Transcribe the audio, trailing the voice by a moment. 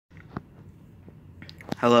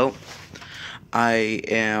Hello. I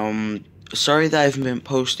am sorry that I've been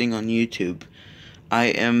posting on YouTube. I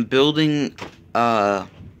am building a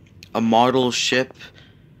model ship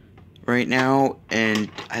right now,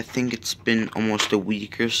 and I think it's been almost a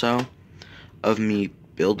week or so of me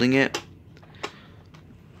building it.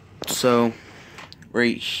 So,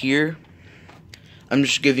 right here, I'm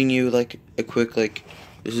just giving you like a quick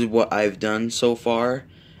this is what I've done so far,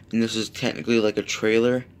 and this is technically like a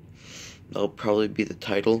trailer. That'll probably be the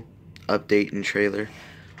title, update and trailer.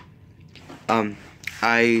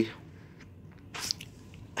 I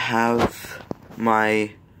have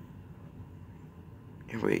my,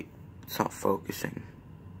 wait, it's not focusing.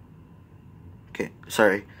 Okay,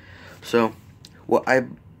 sorry. So, what I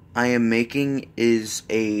am making is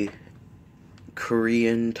a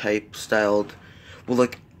Korean type styled, well,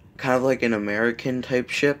 like, kind of like an American type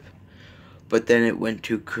ship, but then it went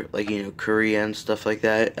to, Korea and stuff like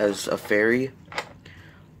that as a ferry.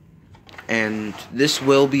 And this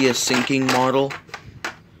will be a sinking model.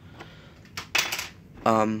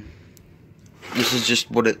 This is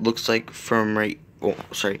just what it looks like from this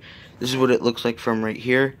is what it looks like from right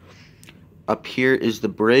here. Up here is the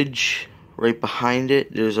bridge. Right behind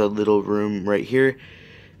it, there's a little room right here.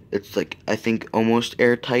 It's like, I think, almost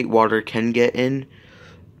airtight. Water can get in.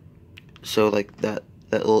 So like that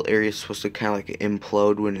little area is supposed to kind of like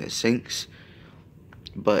implode when it sinks.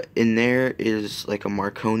 But in there is like a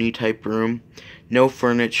Marconi type room. No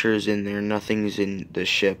furniture is in there. Nothing's in the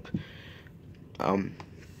ship.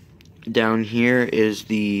 Down here is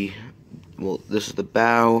this is the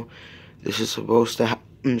bow. This is supposed to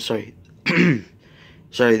sorry.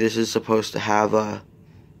 Sorry, this is supposed to have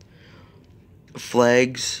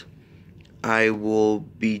flags. I will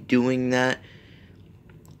be doing that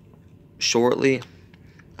shortly.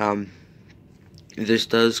 This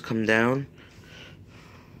does come down.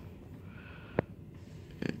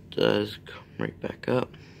 It does come right back up.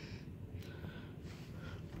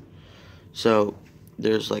 So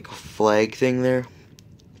there's like a flag thing there.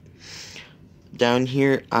 Down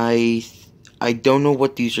here, I don't know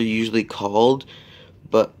what these are usually called,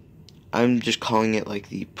 but I'm just calling it like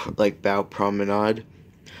the bow promenade.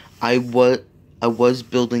 I was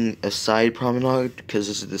building a side promenade because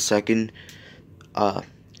this is the second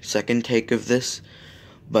take of this,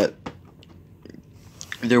 but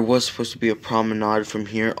there was supposed to be a promenade from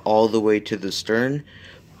here all the way to the stern,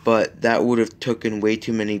 but that would have taken way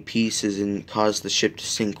too many pieces and caused the ship to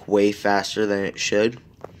sink way faster than it should,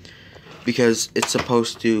 because it's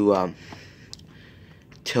supposed to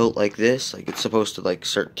tilt like this. Like, it's supposed to like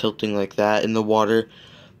start tilting like that in the water,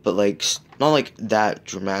 but like not like that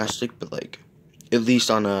dramatic, but like at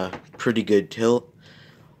least on a pretty good tilt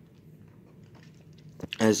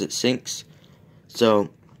as it sinks.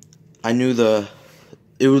 So I knew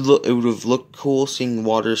it would have looked cool seeing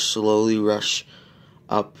water slowly rush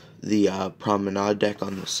up the promenade deck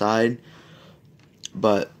on the side,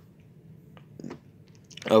 but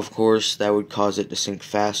of course that would cause it to sink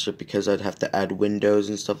faster because I'd have to add windows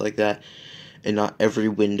and stuff like that, and not every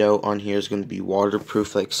window on here is going to be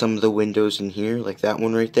waterproof. Like some of the windows in here, like that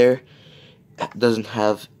one right there, doesn't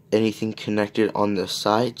have anything connected on the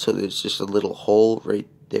side, so there's just a little hole right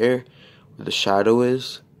there where the shadow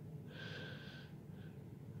is.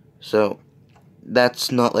 So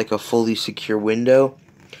that's not like a fully secure window,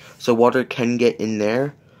 so water can get in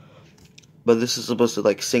there, but this is supposed to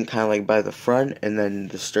like sink kind of like by the front, and then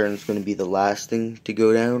the stern is going to be the last thing to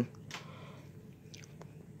go down.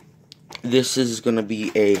 This is going to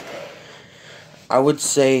be I would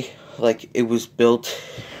say, like, it was built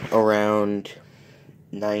around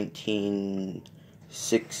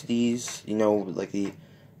 1960s, you know, like the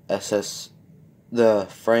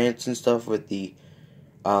France and stuff with the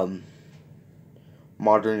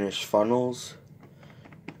modernish funnels.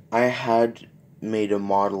 I had made a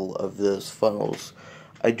model of those funnels.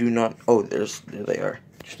 I do not, oh, there they are,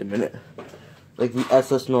 just a minute. Like the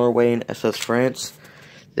SS Norway and SS France,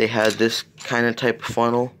 they had this kind of type of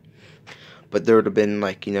funnel, but there would have been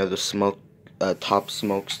like, you know, the top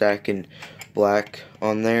smokestack in black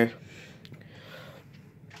on there.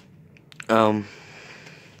 So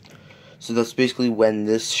that's basically when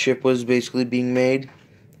this ship was basically being made.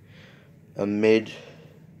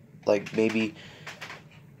 Like maybe,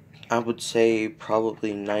 I would say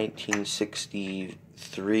probably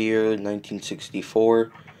 1963 or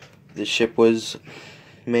 1964, the ship was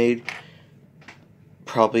made.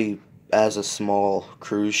 Probably as a small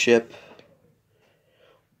cruise ship.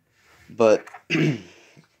 But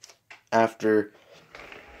after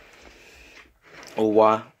a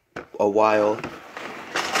while,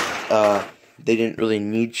 they didn't really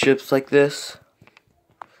need ships like this.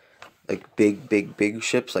 like big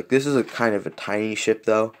ships. Like this is a kind of a tiny ship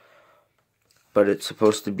though, but it's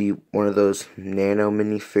supposed to be one of those nano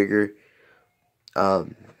minifigure,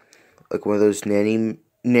 like one of those nano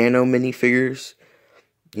minifigures,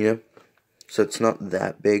 you know. So it's not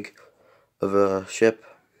that big of a ship.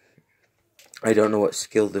 I don't know what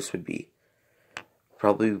scale this would be.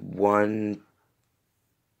 Probably one.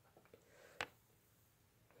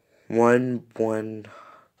 I'm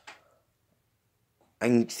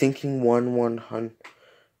thinking 100.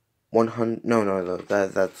 No,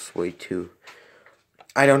 that's way too.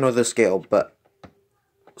 I don't know the scale, but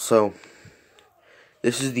so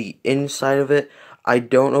this is the inside of it. I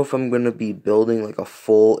don't know if I'm gonna be building like a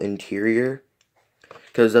full interior,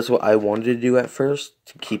 because that's what I wanted to do at first,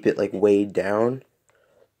 to keep it like weighed down,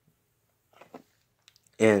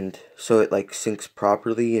 and so it like sinks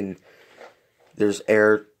properly, and there's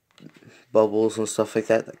air bubbles and stuff like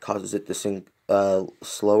that causes it to sink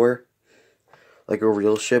slower, like a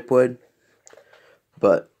real ship would.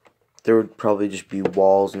 But there would probably just be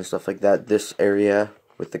walls and stuff like that. This area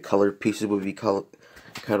with the colored pieces would be cut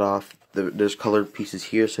off. There's colored pieces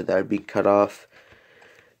here, so that would be cut off.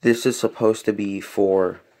 This is supposed to be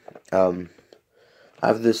for, I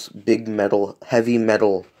have this big heavy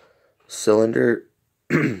metal cylinder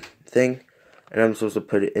thing, and I'm supposed to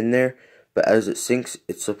put it in there. But as it sinks,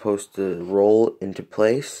 it's supposed to roll into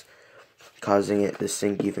place, causing it to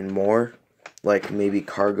sink even more. Like maybe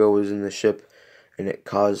cargo was in the ship, and it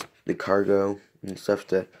caused the cargo and stuff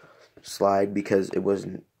to slide because it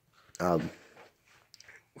wasn't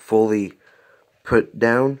fully put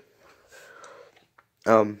down.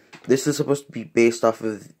 This is supposed to be based off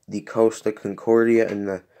of the Costa Concordia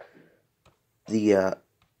and the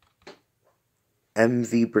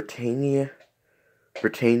MV Britannia,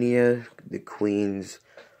 the Queen's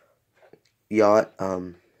yacht,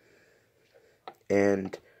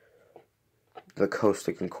 and the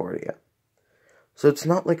Costa Concordia. So it's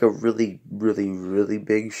not like a really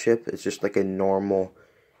big ship. It's just like a normal,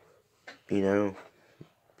 you know,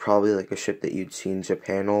 probably like a ship that you'd see in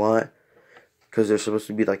Japan a lot, because there's supposed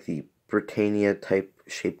to be like the Britannia type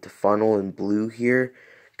shaped funnel in blue here,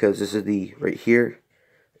 because this is the, right here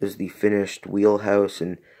is the finished wheelhouse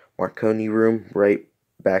and Marconi room. Right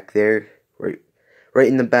back there, right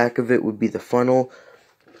in the back of it would be the funnel.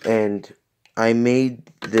 And I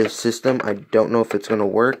made this system. I don't know if it's gonna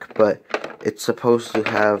work, but it's supposed to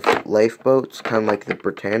have lifeboats, kind of like the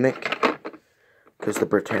Britannic, because the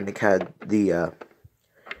Britannic had the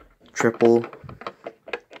triple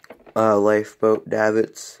lifeboat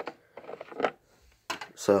davits.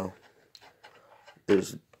 So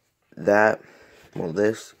there's that. Well,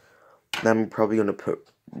 this. Then I'm probably gonna put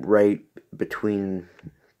right between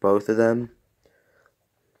both of them,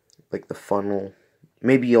 like the funnel.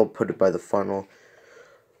 Maybe I'll put it by the funnel.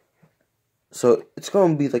 So it's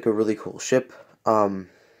going to be like a really cool ship. There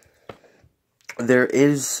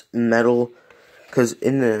is metal, because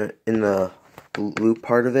in the loop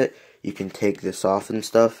part of it, you can take this off and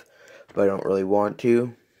stuff, but I don't really want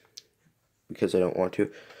to, because I don't want to.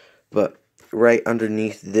 But right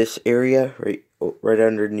underneath this area, right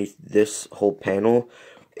underneath this whole panel,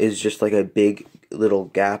 is just like a big little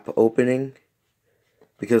gap opening,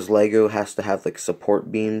 because Lego has to have like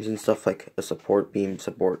support beams and stuff, like a support beam,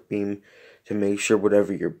 to make sure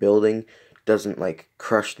whatever you're building doesn't like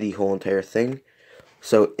crush the whole entire thing.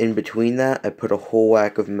 So in between that, I put a whole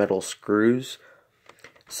whack of metal screws,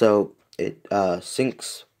 so it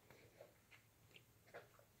sinks.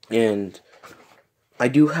 And I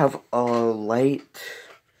do have a light.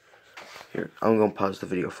 Here, I'm gonna pause the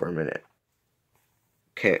video for a minute.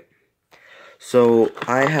 Okay, so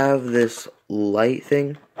I have this light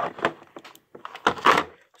thing,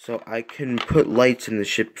 so I can put lights in the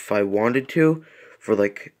ship if I wanted to, for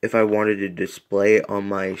like if I wanted to display it on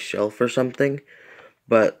my shelf or something.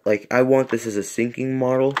 But like I want this as a sinking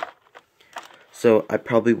model, so I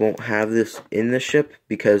probably won't have this in the ship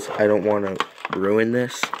because I don't want to ruin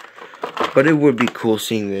this. But it would be cool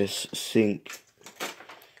seeing this sink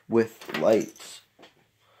with lights,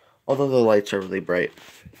 although the lights are really bright.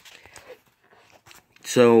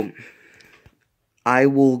 So I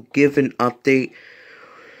will give an update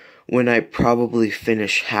when I probably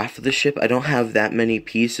finish half of the ship. I don't have that many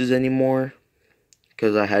pieces anymore,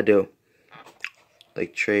 because I had to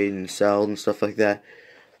like trade and sell and stuff like that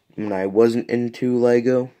when I wasn't into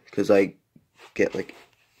Lego, because I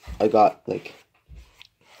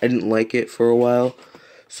didn't like it for a while,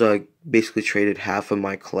 so I basically traded half of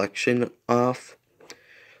my collection off.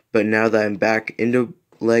 But now that I'm back into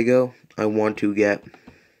Lego, I want to get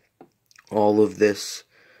all of this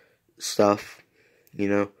stuff, you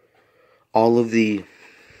know, all of the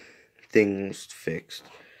things fixed.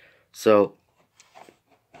 So,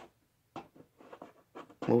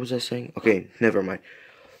 what was I saying? Okay, never mind.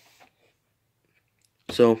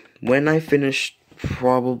 So, when I finish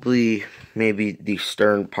probably maybe the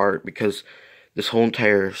stern part, because this whole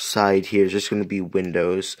entire side here is just going to be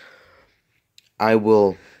windows, I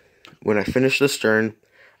will, when I finish the stern,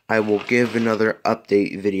 I will give another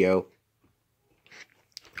update video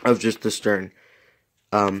of just the stern.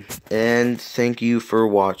 And thank you for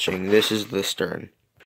watching. This is the stern.